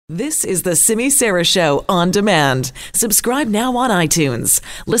This is the Simi Sara Show on demand. Subscribe now on iTunes.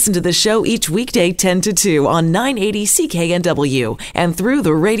 Listen to the show each weekday 10 to 2 on 980 CKNW and through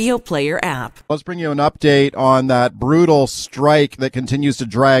the Radio Player app. Let's bring you an update on that brutal strike that continues to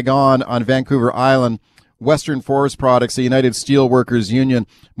drag on Vancouver Island. Western Forest Products, the United Steelworkers Union,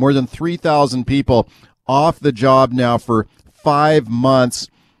 more than 3,000 people off the job now for 5 months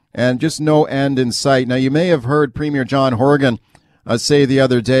and just no end in sight. Now, you may have heard Premier John Horgan say the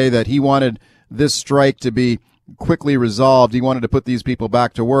other day that he wanted this strike to be quickly resolved. He wanted to put these people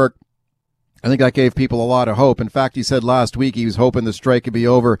back to work. I think that gave people a lot of hope. In fact, he said last week he was hoping the strike could be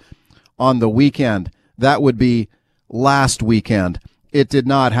over on the weekend. That would be last weekend. It did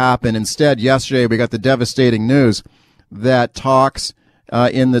not happen. Instead, yesterday we got the devastating news that talks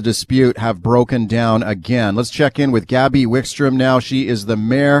in the dispute have broken down again. Let's check in with Gabby Wickstrom now. She is the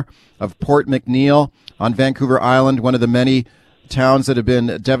mayor of Port McNeill on Vancouver Island, one of the many towns that have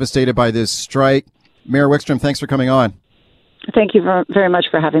been devastated by this strike. Mayor Wickstrom, thanks for coming on. Thank you very much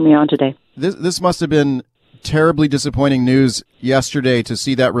for having me on today. This must have been terribly disappointing news yesterday to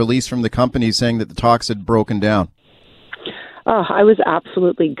see that release from the company saying that the talks had broken down. Oh, I was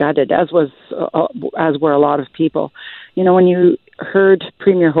absolutely gutted, as were a lot of people. You know, when you heard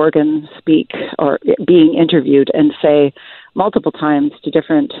Premier Horgan speak or being interviewed and say multiple times to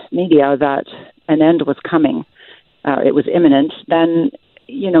different media that an end was coming, it was imminent, then,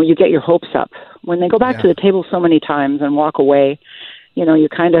 you know, you get your hopes up. When they go back to the table so many times and walk away, you know, you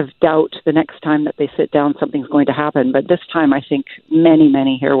kind of doubt the next time that they sit down something's going to happen. But this time, I think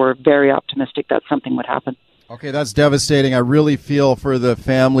many here were very optimistic that something would happen. Okay, that's devastating. I really feel for the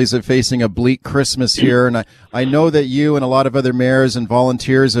families that are facing a bleak Christmas here. And I know that you and a lot of other mayors and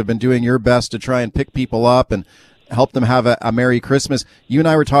volunteers have been doing your best to try and pick people up and help them have a Merry Christmas. You and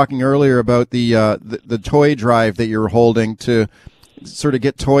I were talking earlier about the toy drive that you're holding to sort of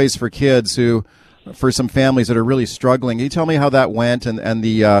get toys for kids for some families that are really struggling. Can you tell me how that went and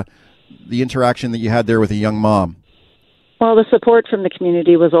the interaction that you had there with a young mom? Well, the support from the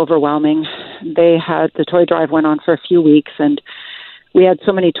community was overwhelming. The toy drive went on for a few weeks, and we had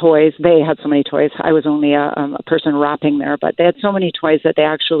so many toys. They had so many toys. I was only a person wrapping there, but they had so many toys that they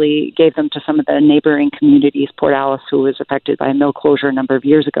actually gave them to some of the neighboring communities, Port Alice, who was affected by a mill closure a number of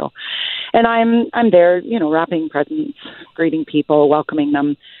years ago. And I'm there, you know, wrapping presents, greeting people, welcoming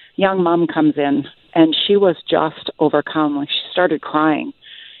them. Young mom comes in, and she was just overcome. Like, she started crying.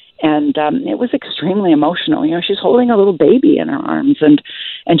 And it was extremely emotional. You know, she's holding a little baby in her arms, and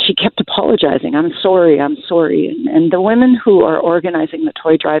she kept apologizing. I'm sorry. And the women who are organizing the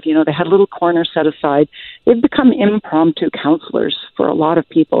toy drive, you know, they had a little corner set aside. They've become impromptu counselors for a lot of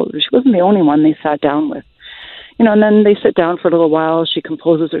people. She wasn't the only one they sat down with. You know, and then they sit down for a little while. She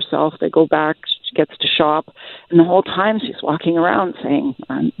composes herself. They go back. She gets to shop. And the whole time she's walking around saying,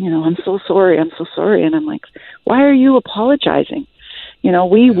 I'm so sorry. And I'm like, why are you apologizing? You know,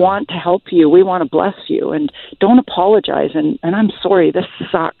 we want to help you. We want to bless you, and don't apologize. And I'm sorry. This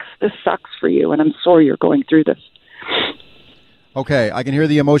sucks. This sucks for you, and I'm sorry you're going through this. Okay, I can hear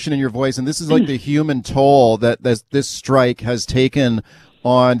the emotion in your voice, and this is like the human toll that this strike has taken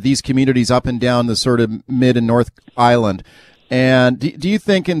on these communities up and down the sort of mid and North Island. And do you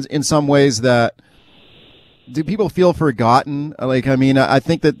think in some ways that do people feel forgotten? Like, I mean, I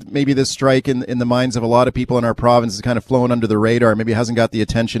think that maybe this strike in the minds of a lot of people in our province has kind of flown under the radar. Maybe it hasn't got the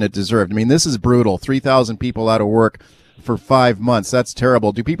attention it deserved. I mean, this is brutal. 3,000 people out of work for 5 months. That's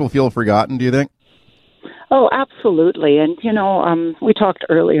terrible. Do people feel forgotten, do you think? Oh, absolutely. And, you know, we talked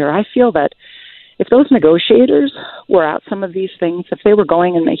earlier. I feel that if those negotiators were at some of these things, if they were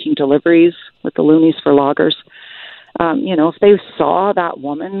going and making deliveries with the Loonies for Loggers, you know, if they saw that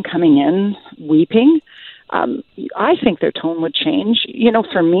woman coming in weeping, I think their tone would change. You know,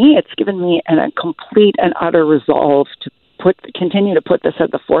 for me, it's given me a complete and utter resolve to continue to put this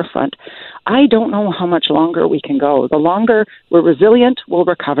at the forefront. I don't know how much longer we can go. The longer we're resilient, we'll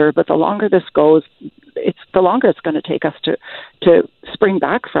recover. But the longer this goes, the longer it's going to take us to spring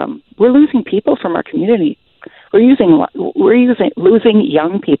back from. We're losing people from our community. We're losing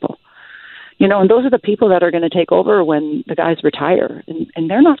young people. You know, and those are the people that are going to take over when the guys retire, and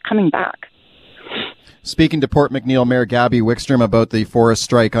they're not coming back. Speaking to Port McNeill Mayor Gabby Wickstrom about the forest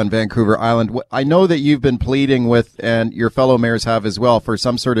strike on Vancouver Island, I know that you've been pleading with, and your fellow mayors have as well, for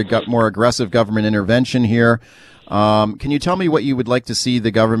some sort of more aggressive government intervention here. Can you tell me what you would like to see the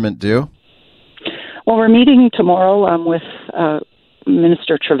government do? Well, we're meeting tomorrow with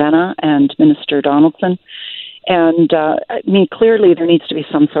Minister Trevena and Minister Donaldson. And, I mean, clearly there needs to be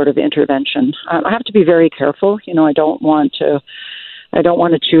some sort of intervention. I have to be very careful. You know, I don't want to I don't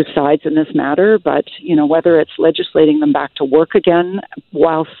want to choose sides in this matter, but, whether it's legislating them back to work again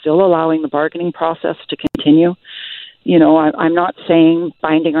while still allowing the bargaining process to continue, I'm not saying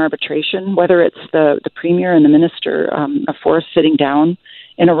binding arbitration, whether it's the Premier and the Minister of Forest sitting down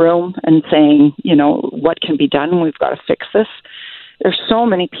in a room and saying, what can be done? We've got to fix this. There's so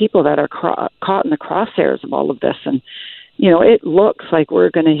many people that are caught in the crosshairs of all of this. And, it looks like we're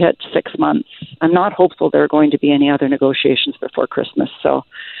going to hit 6 months. I'm not hopeful there are going to be any other negotiations before Christmas. So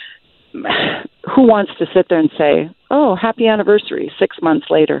who wants to sit there and say, oh, happy anniversary 6 months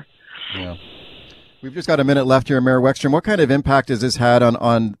later? Yeah. We've just got a minute left here, Mayor Wexstrom. What kind of impact has this had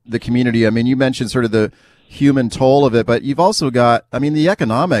on the community? I mean, you mentioned sort of the human toll of it, but you've also got, the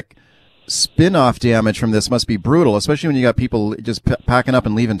economic spin-off damage from this must be brutal, especially when you got people just packing up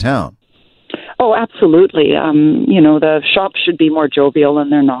and leaving town. Oh, absolutely. The shops should be more jovial,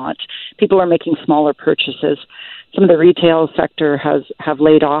 and they're not. People are making smaller purchases. Some of the retail sector have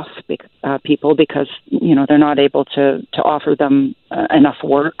laid off people because, they're not able to offer them enough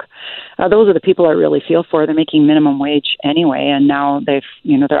work. Those are the people I really feel for. They're making minimum wage anyway, and now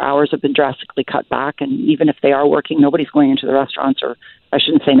their hours have been drastically cut back. And even if they are working, nobody's going into the restaurants, or I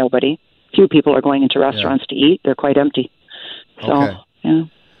shouldn't say nobody. Few people are going into restaurants to eat. They're quite empty. So, okay. Yeah.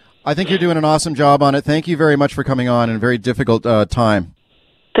 I think you're doing an awesome job on it. Thank you very much for coming on in a very difficult time.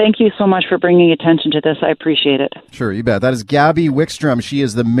 Thank you so much for bringing attention to this. I appreciate it. Sure, you bet. That is Gabby Wikstrom. She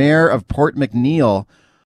is the mayor of Port McNeill.